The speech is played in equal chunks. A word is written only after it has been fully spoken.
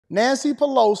Nancy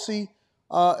Pelosi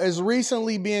is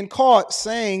recently being caught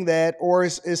saying that, or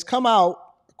is come out,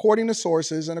 according to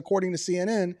sources and according to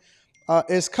CNN,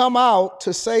 is come out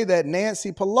to say that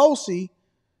Nancy Pelosi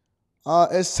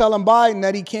is telling Biden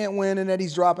that he can't win and that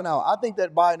he's dropping out. I think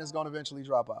that Biden is going to eventually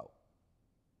drop out.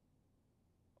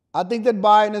 I think that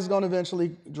Biden is going to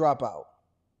eventually drop out.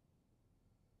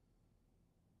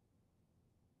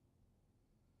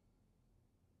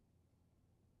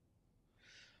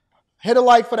 Hit a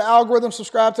like for the algorithm,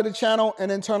 subscribe to the channel,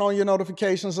 and then turn on your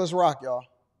notifications. Let's rock, y'all.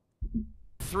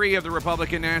 3 of the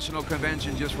Republican National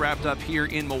Convention just wrapped up here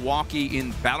in Milwaukee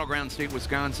in battleground state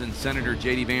Wisconsin. Senator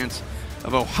J.D. Vance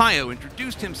of Ohio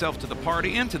introduced himself to the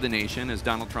party and to the nation as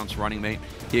Donald Trump's running mate.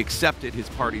 He accepted his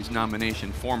party's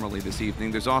nomination formally this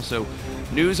evening. There's also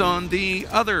news on the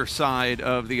other side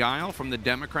of the aisle from the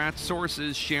Democrats.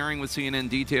 Sources sharing with CNN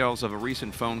details of a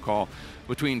recent phone call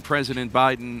between President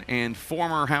Biden and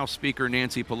former House Speaker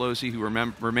Nancy Pelosi, who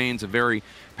remains a very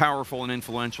powerful and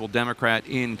influential Democrat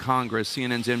in Congress.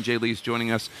 CNN's MJ Lee is joining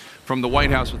us from the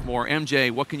White House with more. MJ,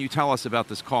 what can you tell us about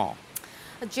this call?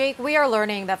 Jake, we are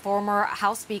learning that former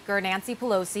House Speaker Nancy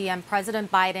Pelosi and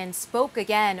President Biden spoke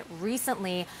again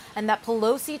recently, and that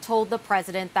Pelosi told the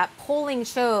president that polling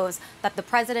shows that the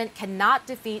president cannot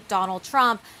defeat Donald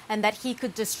Trump and that he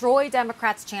could destroy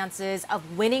Democrats' chances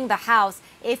of winning the House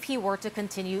if he were to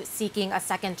continue seeking a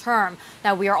second term.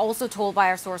 Now, we are also told by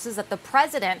our sources that the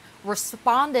president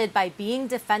responded by being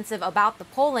defensive about the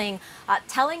polling,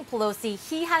 telling Pelosi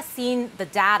he has seen the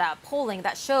data polling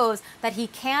that shows that he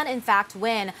can in fact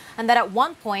win, and that at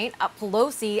one point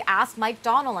Pelosi asked Mike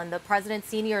Donilon, the president's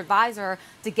senior advisor,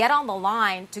 to get on the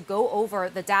line to go over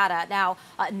the data. Now,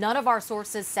 none of our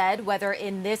sources said whether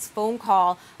in this phone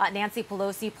call Nancy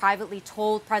Pelosi privately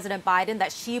told President Biden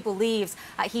that she believes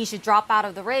he should drop out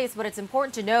of the race, but it's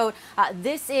important to note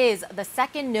this is the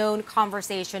second known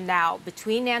conversation now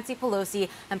between Nancy Pelosi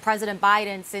and President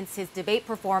Biden since his debate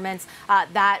performance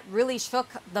that really shook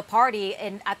the party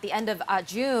at the end of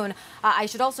June. I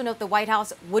should also note the White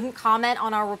House wouldn't comment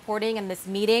on our reporting in this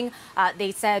meeting.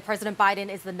 They said President Biden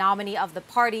is the nominee of the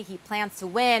party. He plans to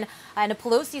win. And a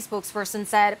Pelosi spokesperson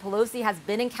said Pelosi has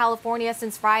been in California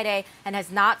since Friday and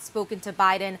has not spoken to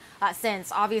Biden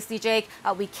since. Obviously, Jake,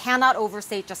 we cannot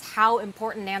overstate just how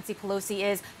important Nancy Pelosi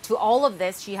is to all of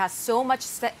this. She has so much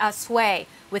sway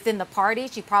within the party.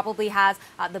 She probably has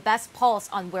the best pulse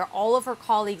on where all of her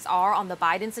colleagues are on the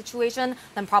Biden situation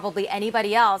than probably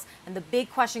anybody else. And the big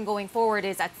question going forward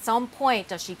is, at some point,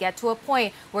 does she get to a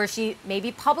point where she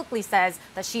maybe publicly says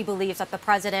that she believes that the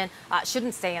president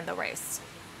shouldn't stay in the race?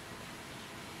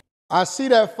 I see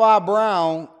that Fi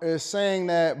Brown is saying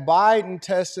that Biden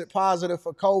tested positive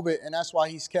for COVID, and that's why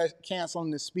he's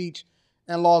canceling the speech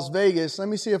in Las Vegas. Let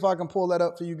me see if I can pull that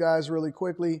up for you guys really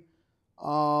quickly.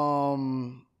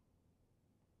 And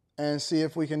see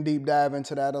if we can deep dive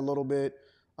into that a little bit.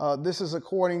 This is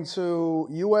according to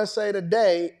USA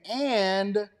Today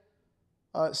and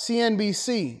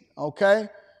CNBC, okay?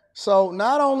 So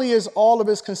not only is all of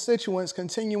his constituents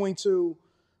continuing to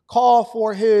call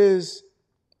for his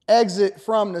exit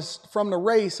from the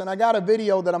race, and I got a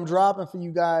video that I'm dropping for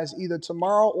you guys either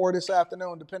tomorrow or this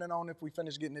afternoon, depending on if we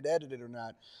finish getting it edited or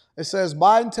not. It says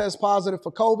Biden tests positive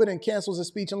for COVID and cancels his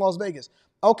speech in Las Vegas.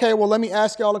 Okay, well, let me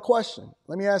ask y'all a question.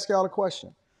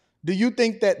 Do you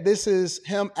think that this is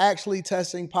him actually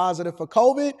testing positive for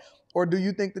COVID, or do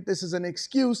you think that this is an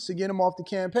excuse to get him off the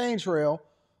campaign trail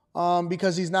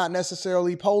because he's not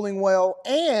necessarily polling well,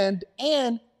 and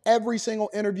every single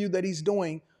interview that he's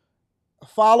doing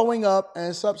following up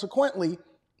and subsequently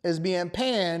is being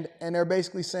panned, and they're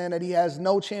basically saying that he has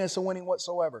no chance of winning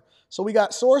whatsoever? So we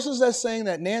got sources that's saying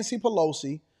that Nancy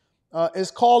Pelosi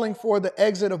is calling for the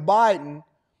exit of Biden,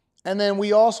 and then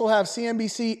we also have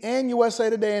CNBC and USA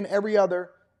Today and every other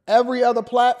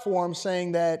platform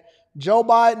saying that Joe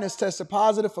Biden has tested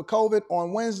positive for COVID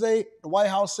on Wednesday. The White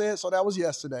House said, so that was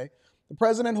yesterday. The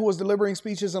president, who was delivering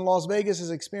speeches in Las Vegas,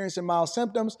 is experiencing mild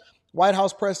symptoms. White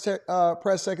House Press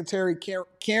Secretary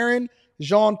Karen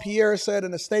Jean-Pierre said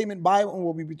in a statement Biden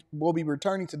will be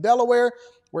returning to Delaware,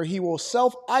 where he will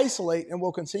self-isolate and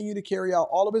will continue to carry out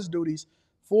all of his duties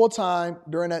full-time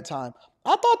during that time.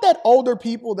 I thought that older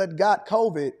people that got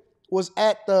COVID was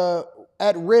at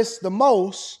risk the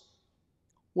most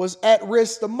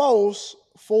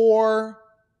for,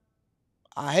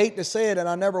 I hate to say it, and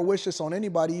I never wish this on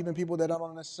anybody, even people that I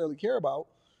don't necessarily care about,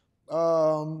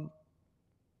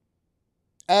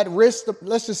 at risk,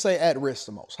 let's just say at risk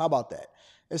the most. How about that?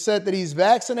 It said that he's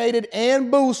vaccinated and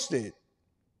boosted.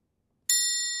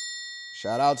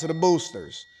 Shout out to the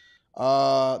boosters.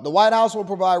 The White House will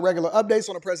provide regular updates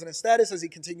on the president's status as he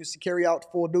continues to carry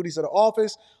out full duties of the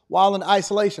office while in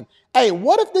isolation. Hey,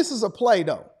 what if this is a play,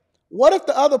 though? What if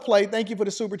the other play, thank you for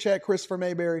the super chat, Christopher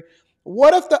Mayberry.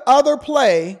 What if the other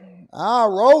play,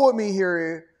 roll with me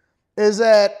here, is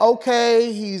that,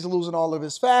 okay, he's losing all of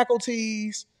his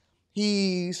faculties.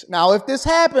 Now, if this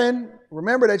happened,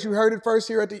 remember that you heard it first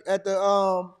here on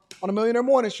the Millionaire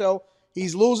Morning Show.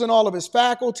 He's losing all of his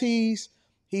faculties.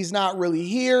 He's not really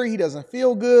here. He doesn't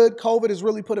feel good. COVID has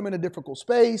really put him in a difficult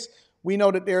space. We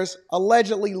know that there's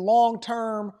allegedly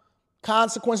long-term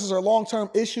consequences or long-term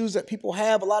issues that people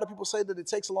have. A lot of people say that it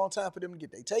takes a long time for them to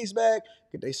get their taste back,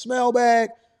 get their smell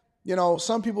back. You know,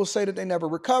 some people say that they never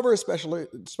recover, especially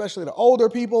the older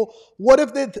people. What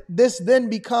if this then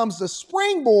becomes the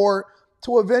springboard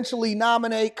to eventually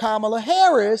nominate Kamala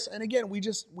Harris? And again, we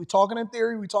talking in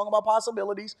theory, we talking about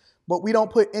possibilities, but we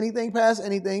don't put anything past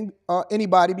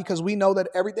anybody because we know that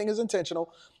everything is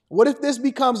intentional. What if this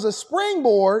becomes a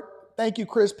springboard? Thank you,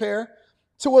 Chris Pear,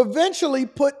 to eventually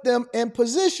put them in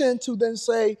position to then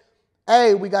say,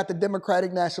 hey, we got the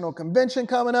Democratic National Convention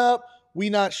coming up. We're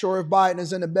not sure if Biden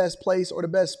is in the best place or the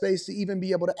best space to even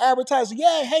be able to advertise.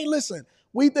 Yeah, hey, listen,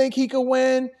 we think he could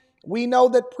win. We know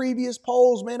that previous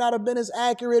polls may not have been as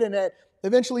accurate and that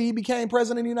eventually he became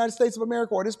president of the United States of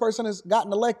America, or this person has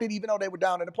gotten elected even though they were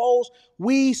down in the polls.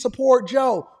 We support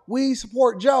Joe.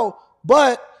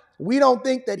 But we don't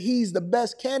think that he's the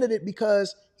best candidate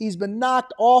because he's been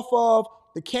knocked off of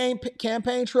the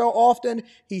campaign trail often.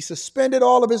 He suspended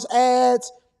all of his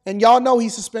ads. And y'all know he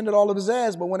suspended all of his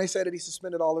ads, but when they say that he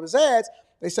suspended all of his ads,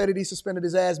 they say that he suspended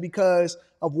his ads because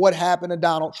of what happened to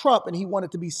Donald Trump, and he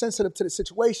wanted to be sensitive to the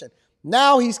situation.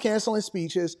 Now he's canceling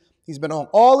speeches. He's been on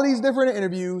all of these different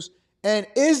interviews. And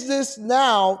is this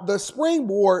now the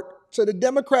springboard to the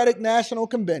Democratic National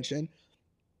Convention,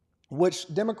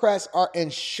 which Democrats are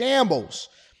in shambles?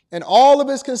 And all of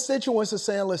his constituents are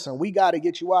saying, listen, we got to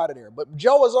get you out of there. But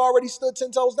Joe has already stood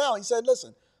 10 toes down. He said,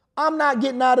 listen, I'm not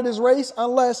getting out of this race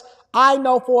unless I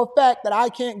know for a fact that I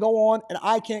can't go on and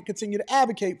I can't continue to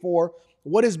advocate for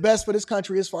what is best for this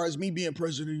country as far as me being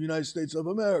president of the United States of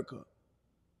America.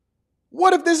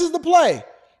 What if this is the play?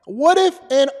 What if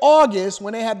in August,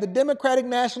 when they have the Democratic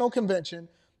National Convention,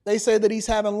 they say that he's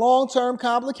having long-term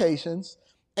complications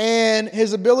and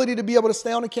his ability to be able to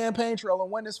stay on the campaign trail and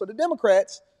win this for the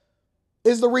Democrats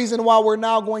is the reason why we're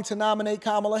now going to nominate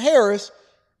Kamala Harris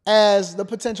as the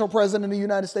potential president of the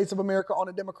United States of America on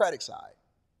the Democratic side?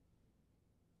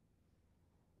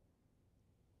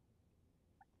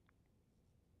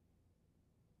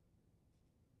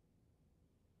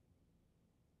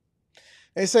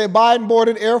 They say Biden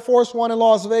boarded Air Force One in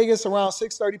Las Vegas around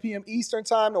 6:30 p.m. Eastern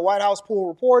time. The White House pool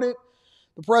reported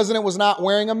the president was not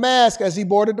wearing a mask as he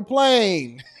boarded the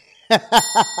plane.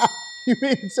 You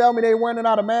mean to tell me they weren't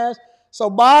out a mask? So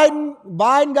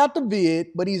Biden got the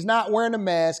vid, but he's not wearing a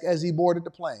mask as he boarded the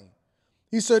plane.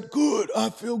 He said, good, I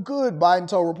feel good, Biden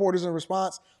told reporters in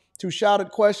response to shouted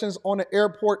questions on the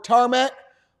airport tarmac.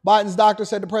 Biden's doctor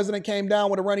said the president came down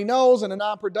with a runny nose and a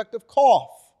non-productive cough.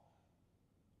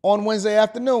 On Wednesday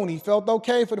afternoon, he felt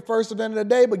okay for the first event of the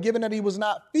day, but given that he was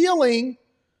not feeling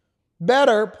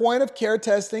better, point-of-care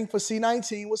testing for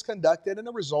C-19 was conducted and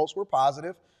the results were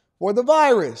positive for the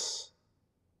virus.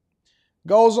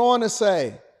 Goes on to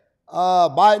say,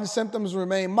 Biden's symptoms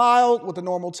remain mild with a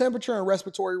normal temperature and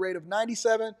respiratory rate of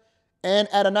 97 and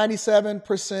at a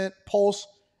 97% pulse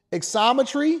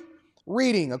oximetry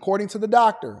reading, according to the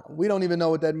doctor. We don't even know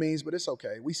what that means, but it's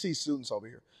okay. We see students over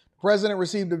here. The president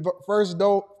received the first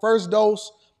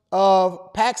dose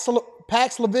of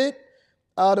Paxlovid.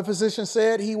 The physician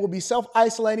said he will be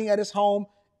self-isolating at his home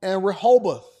in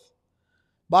Rehoboth.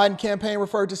 Biden campaign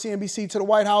referred to CNBC to the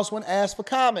White House when asked for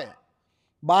comment.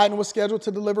 Biden was scheduled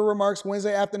to deliver remarks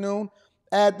Wednesday afternoon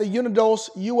at the Unidos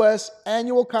U.S.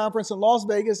 annual conference in Las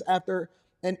Vegas after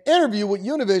an interview with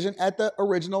Univision at the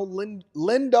original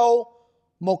Lindo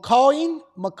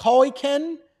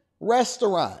McCoykin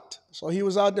restaurant. So he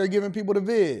was out there giving people the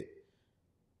vid.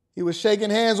 He was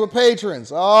shaking hands with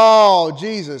patrons. Oh,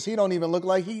 Jesus, he don't even look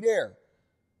like he there.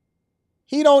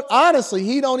 He don't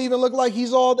even look like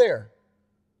he's all there.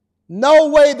 No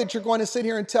way that you're going to sit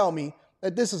here and tell me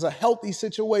that this is a healthy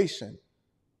situation.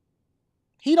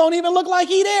 He don't even look like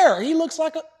he there. He looks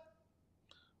like a...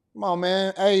 Come on,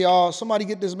 man. Hey, y'all, somebody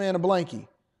get this man a blankie.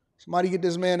 Somebody get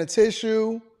this man a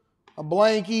tissue, a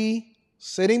blankie,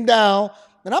 sit him down.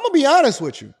 And I'm going to be honest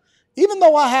with you. Even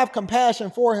though I have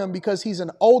compassion for him because he's an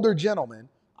older gentleman,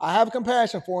 all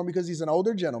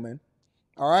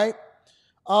right?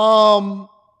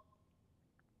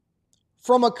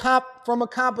 From a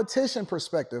competition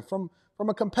perspective, from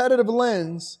a competitive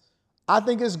lens, I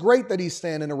think it's great that he's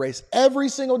staying in the race. Every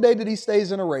single day that he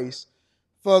stays in a race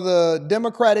for the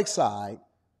Democratic side,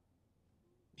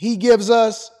 he gives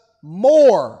us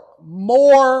more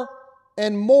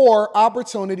and more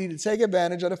opportunity to take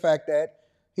advantage of the fact that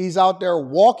he's out there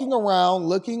walking around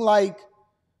looking like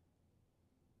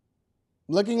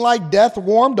death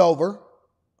warmed over,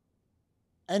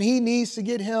 and he needs to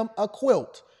get him a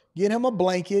quilt, get him a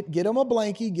blanket, get him a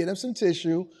blankie, get him some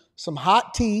tissue, some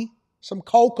hot tea, some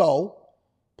cocoa,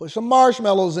 put some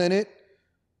marshmallows in it,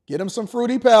 get him some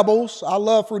Fruity Pebbles. I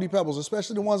love Fruity Pebbles,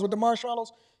 especially the ones with the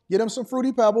marshmallows. Get him some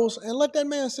Fruity Pebbles and let that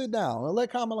man sit down and let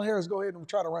Kamala Harris go ahead and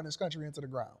try to run this country into the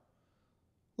ground.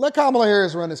 Let Kamala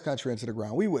Harris run this country into the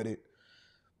ground. We with it.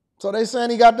 So they saying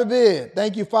he got the vid.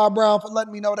 Thank you, Fi Brown, for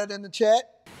letting me know that in the chat.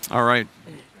 All right.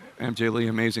 MJ Lee,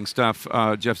 amazing stuff.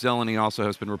 Jeff Zeleny also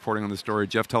has been reporting on the story.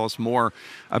 Jeff, tell us more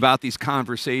about these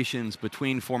conversations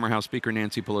between former House Speaker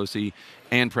Nancy Pelosi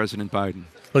and President Biden.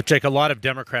 Look, Jake, a lot of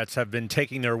Democrats have been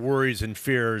taking their worries and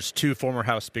fears to former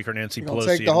House Speaker Nancy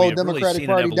Pelosi. Take the whole Democratic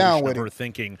Party down with her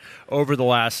thinking over the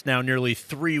last now nearly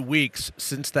 3 weeks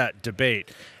since that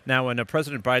debate. Now, when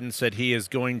President Biden said he is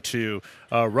going to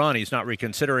run, he's not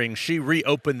reconsidering, she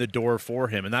reopened the door for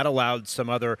him, and that allowed some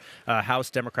other House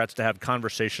Democrats to have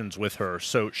conversations with her.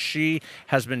 So she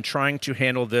has been trying to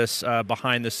handle this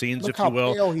behind the scenes, if you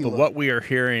will. But what we are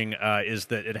hearing is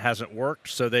that it hasn't worked,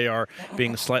 so they are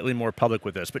being slightly more public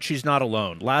with this. But she's not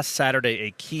alone. Last Saturday,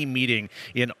 a key meeting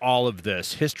in all of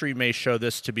this. History may show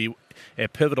this to be a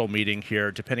pivotal meeting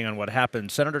here, depending on what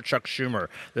happens. Senator Chuck Schumer,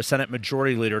 the Senate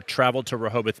Majority Leader, traveled to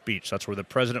Rehoboth Beach. That's where the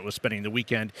president was spending the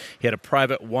weekend. He had a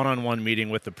private one-on-one meeting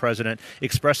with the president,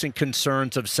 expressing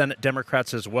concerns of Senate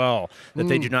Democrats as well, that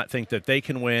they do not think that they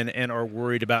can win and are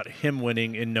worried about him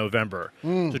winning in November.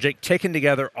 So, Jake, taking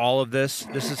together all of this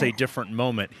is a different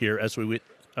moment here as we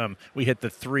hit the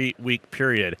 3-week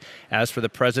period. As for the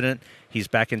president, he's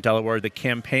back in Delaware. The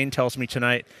campaign tells me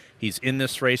tonight he's in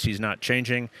this race. He's not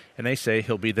changing. And they say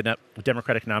he'll be the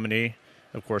Democratic nominee.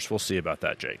 Of course, we'll see about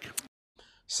that, Jake.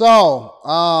 So,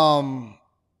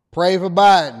 pray for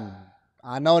Biden.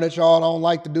 I know that y'all don't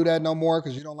like to do that no more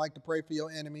because you don't like to pray for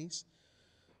your enemies.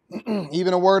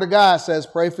 Even the word of God says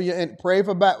pray for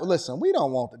Biden. Listen, we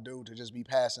don't want the dude to just be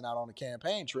passing out on the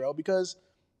campaign trail because,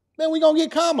 man, we're going to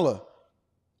get Kamala.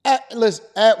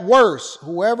 At worst,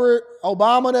 whoever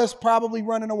Obama that's probably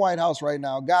running the White House right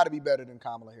now got to be better than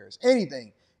Kamala Harris.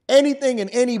 Anything and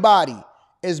anybody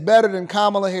is better than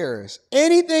Kamala Harris.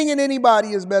 Anything and anybody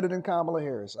is better than Kamala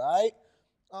Harris, all right?